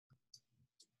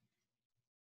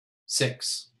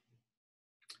6.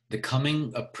 The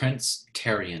Coming of Prince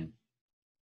Terrian.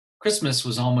 Christmas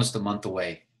was almost a month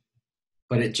away,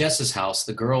 but at Jess's house,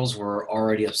 the girls were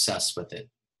already obsessed with it.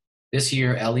 This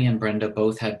year, Ellie and Brenda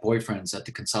both had boyfriends at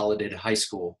the consolidated high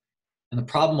school, and the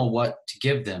problem of what to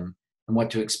give them and what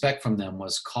to expect from them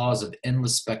was cause of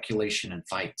endless speculation and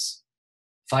fights.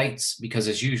 Fights because,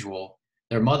 as usual,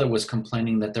 their mother was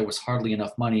complaining that there was hardly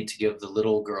enough money to give the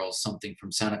little girls something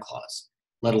from Santa Claus,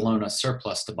 let alone a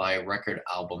surplus to buy record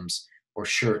albums or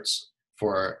shirts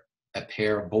for a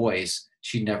pair of boys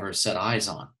she'd never set eyes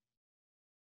on.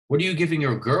 "What are you giving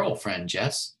your girlfriend,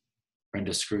 Jess?"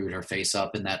 Brenda screwed her face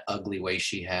up in that ugly way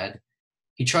she had.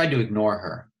 He tried to ignore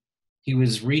her. He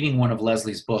was reading one of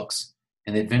Leslie's books,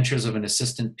 and the adventures of an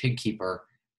assistant pig keeper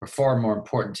were far more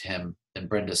important to him than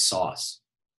Brenda's sauce.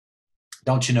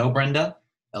 "Don't you know, Brenda?"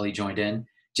 Ellie joined in.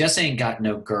 "Jess ain't got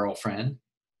no girlfriend."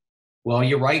 "Well,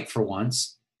 you're right for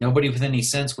once. Nobody with any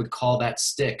sense would call that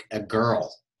stick a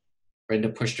girl." Brenda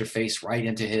pushed her face right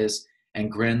into his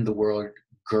and grinned the word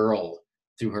girl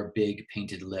through her big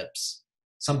painted lips.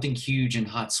 Something huge and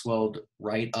hot swelled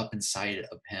right up inside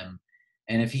of him,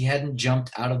 and if he hadn't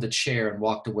jumped out of the chair and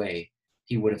walked away,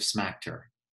 he would have smacked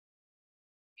her.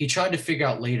 He tried to figure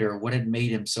out later what had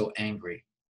made him so angry.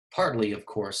 Partly, of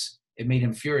course, it made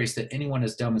him furious that anyone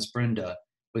as dumb as Brenda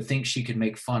would think she could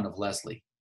make fun of Leslie.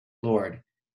 Lord,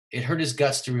 it hurt his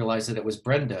guts to realize that it was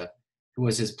Brenda who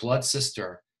was his blood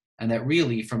sister, and that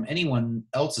really, from anyone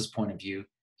else's point of view,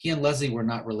 he and Leslie were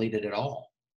not related at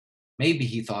all. Maybe,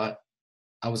 he thought,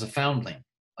 I was a foundling,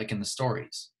 like in the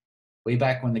stories. Way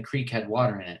back when the creek had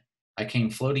water in it, I came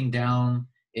floating down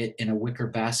it in a wicker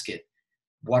basket,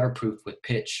 waterproofed with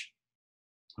pitch.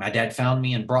 My dad found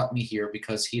me and brought me here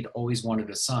because he'd always wanted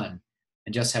a son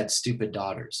and just had stupid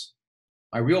daughters.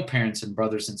 My real parents and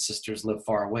brothers and sisters live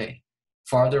far away,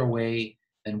 farther away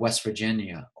than West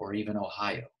Virginia or even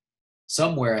Ohio.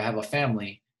 Somewhere I have a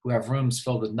family who have rooms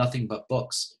filled with nothing but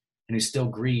books and who still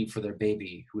grieve for their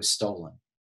baby who was stolen."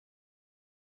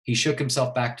 He shook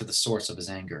himself back to the source of his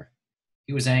anger.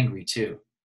 He was angry, too,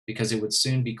 because it would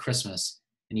soon be Christmas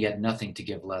and he had nothing to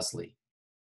give Leslie.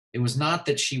 It was not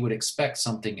that she would expect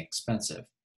something expensive.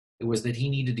 It was that he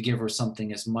needed to give her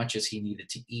something as much as he needed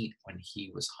to eat when he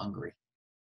was hungry.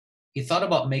 He thought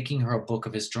about making her a book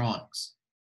of his drawings.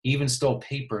 He even stole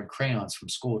paper and crayons from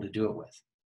school to do it with.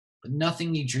 But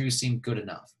nothing he drew seemed good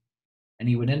enough, and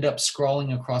he would end up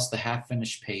scrawling across the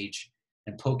half-finished page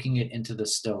and poking it into the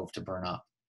stove to burn up.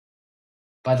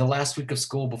 By the last week of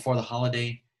school before the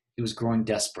holiday, he was growing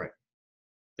desperate.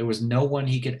 There was no one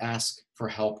he could ask for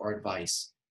help or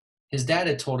advice. His dad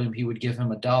had told him he would give him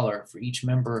 $1 for each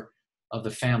member of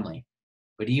the family,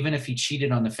 but even if he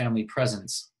cheated on the family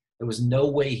presents, there was no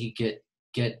way he could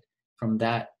get from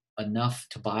that enough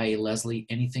to buy Leslie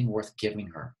anything worth giving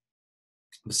her.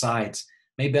 Besides,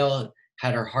 Maybelle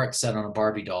had her heart set on a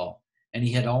Barbie doll, and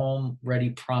he had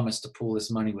already promised to pool his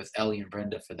money with Ellie and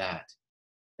Brenda for that.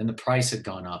 Then the price had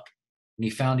gone up, and he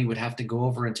found he would have to go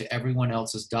over into everyone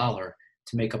else's dollar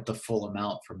to make up the full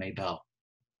amount for Maybelle.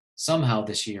 Somehow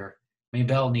this year,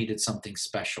 Maybelle needed something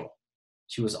special.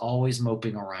 She was always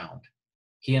moping around.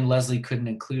 He and Leslie couldn't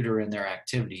include her in their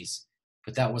activities,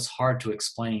 but that was hard to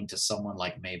explain to someone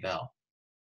like Maybelle.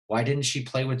 Why didn't she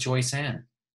play with Joyce Ann?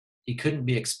 He couldn't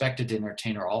be expected to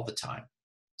entertain her all the time.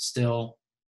 Still,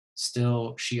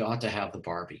 she ought to have the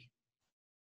Barbie.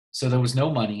 So there was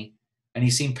no money, and he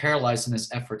seemed paralyzed in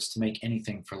his efforts to make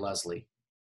anything for Leslie.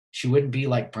 She wouldn't be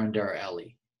like Brenda or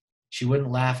Ellie. She wouldn't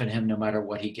laugh at him no matter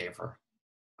what he gave her.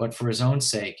 But for his own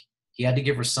sake, he had to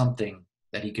give her something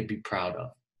that he could be proud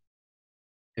of.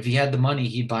 If he had the money,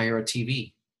 he'd buy her a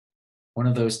TV, one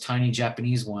of those tiny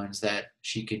Japanese ones that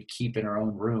she could keep in her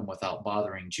own room without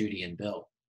bothering Judy and Bill.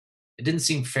 It didn't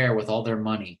seem fair with all their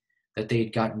money that they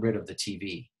had gotten rid of the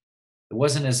TV. It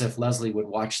wasn't as if Leslie would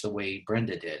watch the way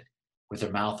Brenda did, with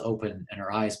her mouth open and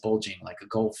her eyes bulging like a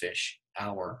goldfish,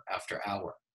 hour after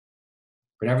hour.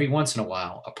 But every once in a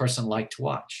while, a person liked to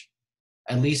watch.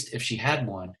 At least if she had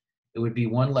one, it would be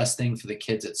one less thing for the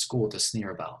kids at school to sneer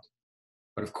about.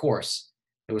 But of course,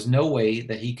 there was no way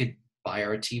that he could buy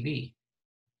her a TV.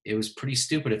 It was pretty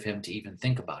stupid of him to even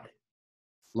think about it.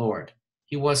 Lord,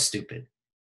 he was stupid.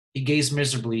 He gazed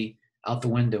miserably out the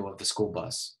window of the school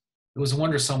bus. It was a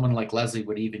wonder someone like Leslie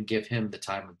would even give him the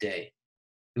time of day.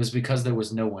 It was because there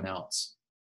was no one else.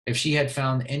 If she had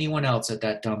found anyone else at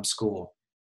that dumb school,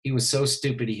 he was so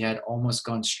stupid he had almost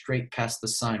gone straight past the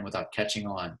sign without catching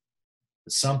on.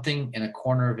 But something in a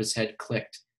corner of his head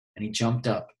clicked, and he jumped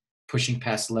up, pushing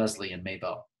past Leslie and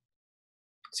Maybelle.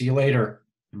 "See you later,"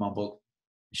 he mumbled,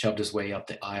 and shoved his way up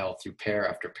the aisle through pair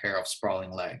after pair of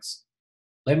sprawling legs.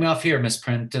 Let me off here, Miss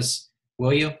Prentice,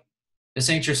 will you? This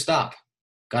ain't your stop.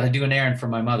 Got to do an errand for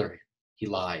my mother, he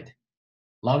lied.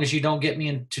 Long as you don't get me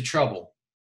into trouble.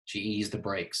 She eased the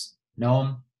brakes.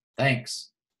 No'm,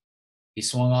 thanks. He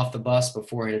swung off the bus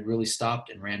before it had really stopped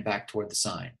and ran back toward the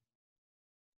sign.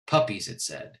 Puppies, it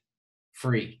said.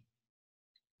 Free.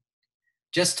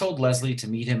 Jess told Leslie to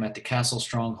meet him at the castle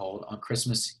stronghold on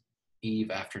Christmas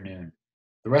Eve afternoon.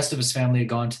 The rest of his family had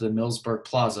gone to the Millsburg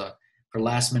Plaza for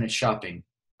last-minute shopping,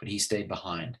 but he stayed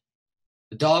behind.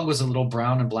 The dog was a little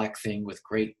brown and black thing with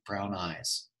great brown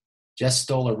eyes. Jess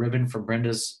stole a ribbon from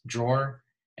Brenda's drawer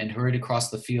and hurried across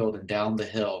the field and down the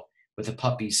hill with the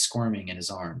puppy squirming in his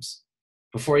arms.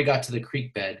 Before he got to the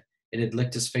creek bed, it had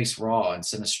licked his face raw and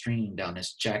sent a stream down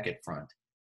his jacket front.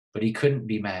 But he couldn't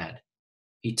be mad.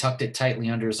 He tucked it tightly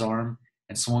under his arm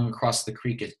and swung across the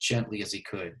creek as gently as he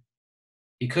could.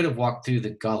 He could have walked through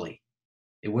the gully.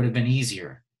 It would have been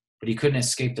easier, but he couldn't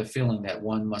escape the feeling that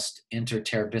one must enter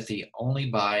Terabithia only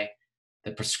by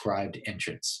the prescribed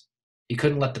entrance. He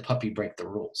couldn't let the puppy break the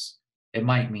rules. It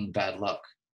might mean bad luck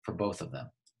for both of them.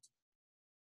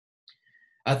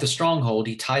 At the stronghold,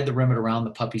 he tied the ribbon around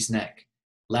the puppy's neck,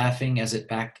 laughing as it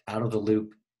backed out of the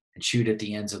loop and chewed at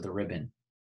the ends of the ribbon.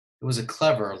 It was a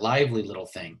clever, lively little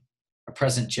thing, a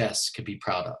present Jess could be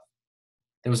proud of.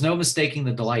 There was no mistaking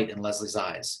the delight in Leslie's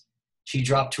eyes. She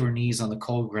dropped to her knees on the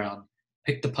cold ground,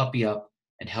 picked the puppy up,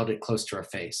 and held it close to her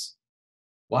face.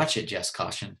 Watch it, Jess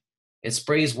cautioned. It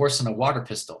sprays worse than a water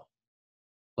pistol.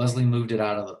 Leslie moved it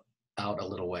out a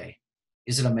little way.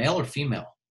 Is it a male or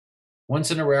female? Once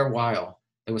in a rare while,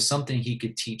 there was something he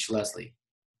could teach Leslie.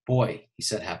 Boy, he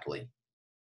said happily.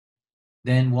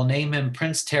 Then we'll name him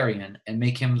Prince Terrian and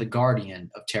make him the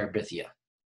guardian of Terabithia.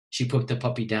 She put the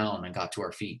puppy down and got to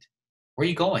her feet. Where are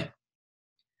you going?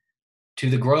 To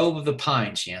the grove of the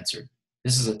pine, she answered.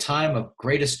 This is a time of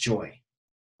greatest joy.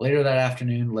 Later that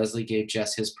afternoon, Leslie gave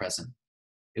Jess his present.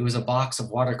 It was a box of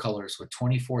watercolors with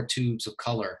 24 tubes of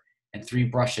color and 3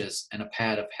 brushes and a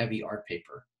pad of heavy art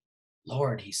paper.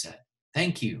 Lord, he said,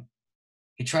 thank you.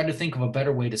 He tried to think of a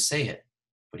better way to say it,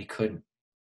 but he couldn't.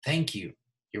 Thank you,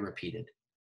 he repeated.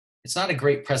 It's not a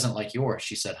great present like yours,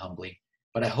 she said humbly,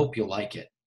 but I hope you'll like it.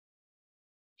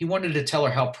 He wanted to tell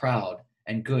her how proud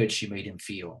and good she made him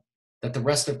feel, that the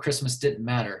rest of Christmas didn't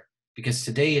matter because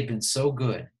today had been so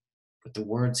good, but the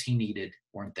words he needed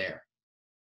weren't there.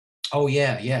 Oh,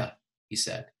 yeah, he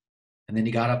said, and then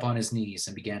he got up on his knees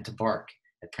and began to bark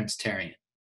at Prince Terrian.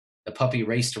 The puppy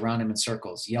raced around him in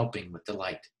circles, yelping with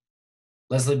delight.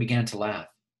 Leslie began to laugh.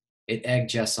 It egged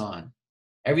Jess on.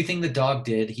 Everything the dog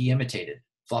did, he imitated,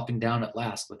 flopping down at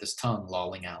last with his tongue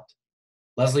lolling out.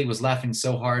 Leslie was laughing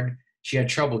so hard, she had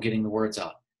trouble getting the words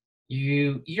out.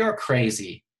 You're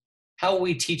crazy. How will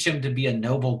we teach him to be a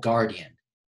noble guardian?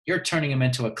 You're turning him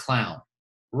into a clown.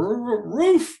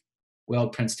 Roof,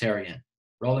 wailed Prince Terrian,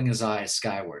 rolling his eyes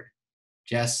skyward.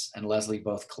 Jess and Leslie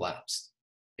both collapsed.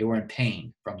 They were in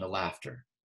pain from the laughter.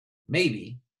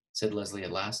 Maybe, said Leslie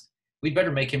at last, we'd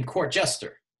better make him court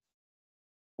jester.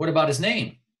 What about his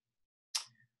name?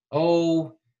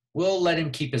 Oh, we'll let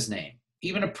him keep his name.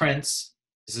 Even a prince,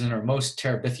 this is in her most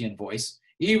Terabithian voice,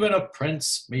 even a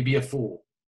prince may be a fool.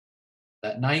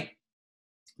 That night,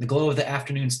 the glow of the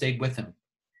afternoon stayed with him.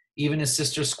 Even his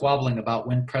sister's squabbling about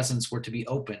when presents were to be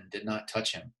opened did not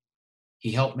touch him.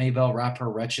 He helped Maybelle wrap her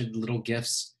wretched little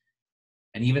gifts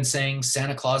and even sang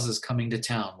Santa Claus is coming to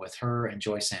town with her and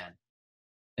Joyce Ann.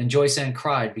 Then Joyce Ann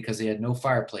cried because they had no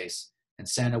fireplace and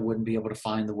Santa wouldn't be able to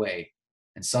find the way.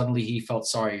 And suddenly he felt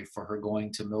sorry for her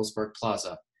going to Millsburg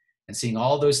Plaza and seeing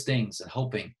all those things and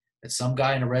hoping that some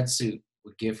guy in a red suit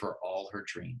would give her all her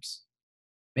dreams.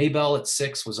 Maybelle at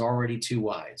 6 was already too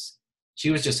wise. She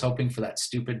was just hoping for that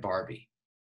stupid Barbie.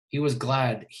 He was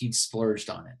glad he'd splurged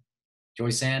on it.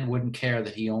 Joyce Ann wouldn't care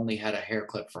that he only had a hair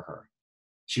clip for her.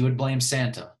 She would blame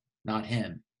Santa, not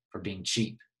him, for being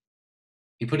cheap.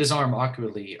 He put his arm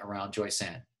awkwardly around Joyce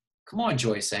Ann. Come on,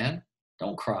 Joyce Ann,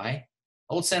 don't cry.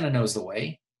 Old Santa knows the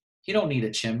way. He don't need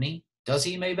a chimney, does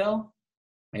he, Maybelle?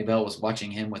 Maybelle was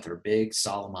watching him with her big,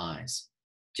 solemn eyes.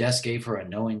 Jess gave her a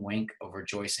knowing wink over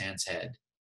Joyce Ann's head.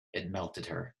 It melted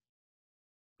her.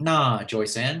 Nah,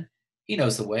 Joyce Ann, he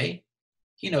knows the way.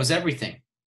 He knows everything.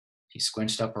 She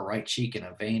squinched up her right cheek in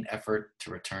a vain effort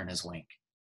to return his wink.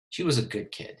 She was a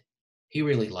good kid. He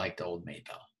really liked old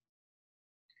Maybelle.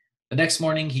 The next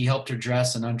morning, he helped her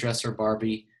dress and undress her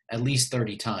Barbie at least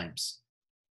 30 times.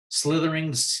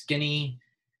 Slithering the skinny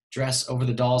dress over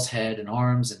the doll's head and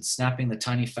arms and snapping the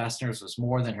tiny fasteners was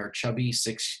more than her chubby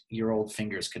 6-year-old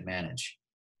fingers could manage.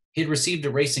 He had received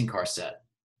a racing car set,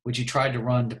 which he tried to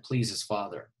run to please his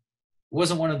father. It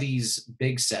wasn't one of these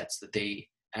big sets that they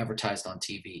advertised on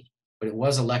TV. but it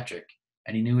was electric,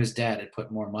 and he knew his dad had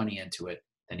put more money into it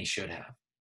than he should have.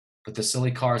 But the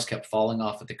silly cars kept falling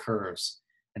off at the curves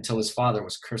until his father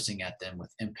was cursing at them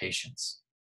with impatience.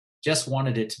 Jess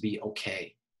wanted it to be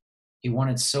okay. He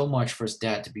wanted so much for his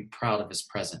dad to be proud of his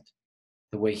present,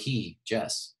 the way he,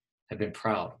 Jess, had been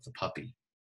proud of the puppy.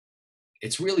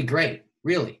 It's really great,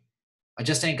 really. I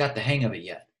just ain't got the hang of it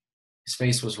yet. His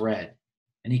face was red,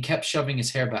 and he kept shoving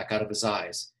his hair back out of his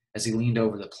eyes as he leaned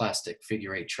over the plastic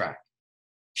figure-8 track.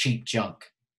 Cheap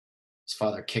junk. His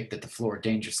father kicked at the floor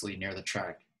dangerously near the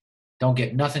track. Don't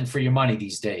get nothing for your money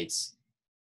these days.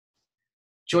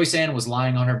 Joyce Ann was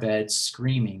lying on her bed,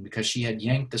 screaming because she had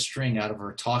yanked the string out of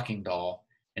her talking doll,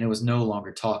 and it was no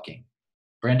longer talking.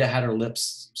 Brenda had her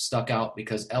lips stuck out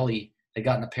because Ellie had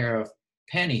gotten a pair of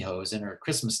pantyhose in her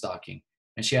Christmas stocking,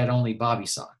 and she had only bobby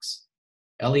socks.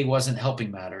 Ellie wasn't helping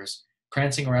matters,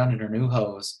 prancing around in her new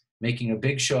hose, making a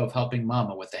big show of helping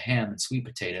Mama with the ham and sweet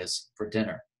potatoes for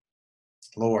dinner.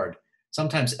 Lord,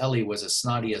 sometimes Ellie was as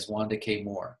snotty as Wanda K.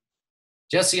 Moore.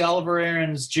 Jesse Oliver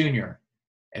Aarons, Jr.,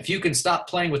 if you can stop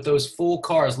playing with those fool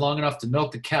cars long enough to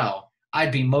milk the cow,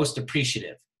 I'd be most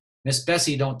appreciative. Miss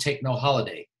Bessie don't take no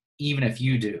holiday, even if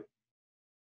you do.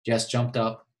 Jess jumped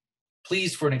up,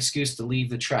 pleased for an excuse to leave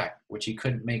the track, which he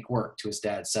couldn't make work to his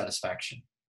dad's satisfaction.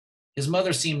 His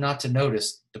mother seemed not to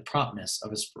notice the promptness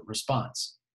of his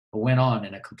response, but went on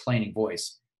in a complaining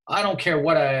voice. I don't care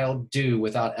what I'll do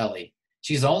without Ellie.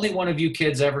 She's the only one of you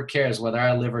kids ever cares whether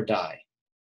I live or die.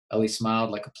 Ellie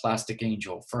smiled like a plastic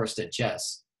angel, first at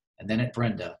Jess, and then at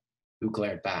Brenda, who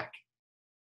glared back.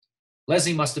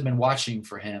 Leslie must have been watching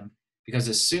for him, because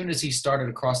as soon as he started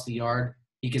across the yard,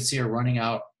 he could see her running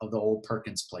out of the old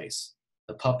Perkins place,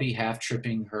 the puppy half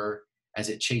tripping her as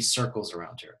it chased circles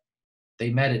around her. They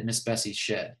met at Miss Bessie's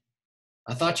shed.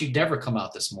 I thought you'd never come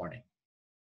out this morning.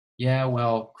 Yeah,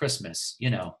 well, Christmas, you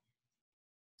know.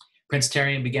 Prince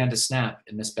Terrien began to snap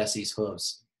at Miss Bessie's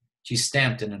hooves. She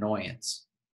stamped in annoyance.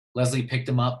 Leslie picked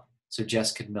him up so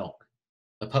Jess could milk.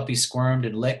 The puppy squirmed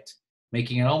and licked,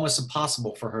 making it almost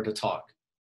impossible for her to talk.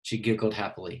 She giggled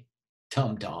happily.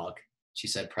 Dumb dog, she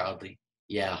said proudly.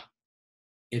 Yeah,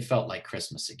 it felt like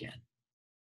Christmas again.